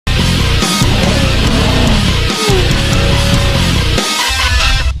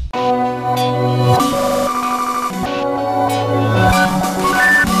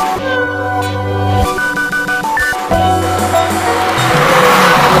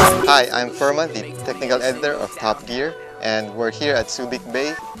Hi, I'm Furman, the technical editor of Top Gear, and we're here at Subic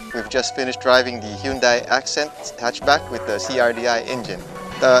Bay. We've just finished driving the Hyundai Accent hatchback with the CRDi engine.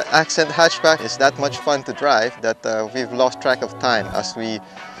 The Accent hatchback is that much fun to drive that we've lost track of time as we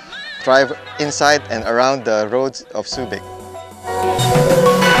drive inside and around the roads of Subic.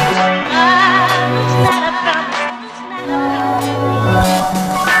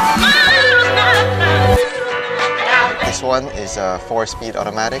 This one is a 4-speed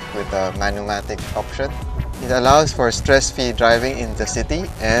automatic with a manumatic option. It allows for stress-free driving in the city,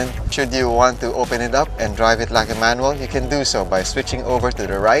 and should you want to open it up and drive it like a manual, you can do so by switching over to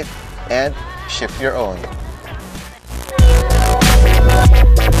the right and shift your own.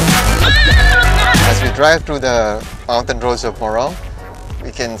 As we drive through the mountain roads of Morong,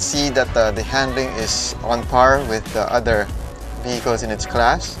 we can see that the handling is on par with the other vehicles in its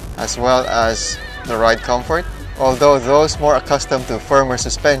class, as well as the ride comfort, although those more accustomed to firmer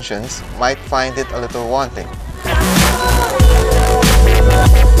suspensions might find it a little wanting.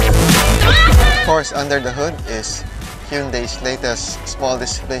 Of course, under the hood is Hyundai's latest small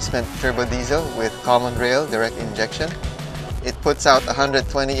displacement turbo diesel with common rail direct injection. It puts out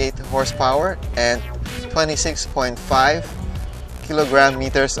 128 horsepower and 26.5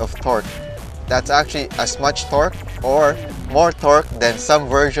 kilogram-meters of torque. That's actually as much torque or more torque than some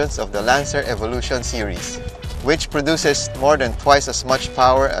versions of the Lancer Evolution series, which produces more than twice as much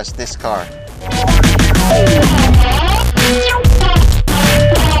power as this car.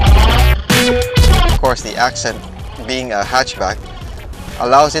 Of course, the Accent, being a hatchback,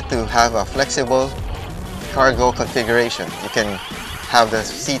 allows it to have a flexible cargo configuration. You can have the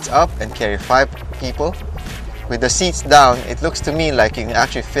seats up and carry 5 people. With the seats down, it looks to me like you can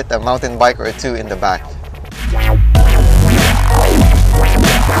actually fit a mountain bike or 2 in the back.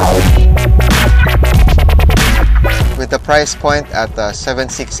 With the price point at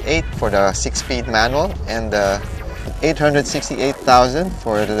 $768 for the 6-speed manual and $868,000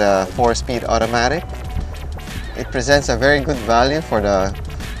 for the 4-speed automatic, it presents a very good value for the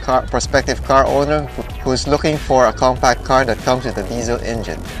prospective car owner who's looking for a compact car that comes with a diesel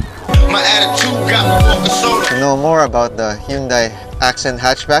engine. To know more about the Hyundai Accent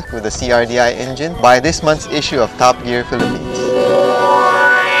hatchback with the CRDi engine, buy this month's issue of Top Gear Philippines.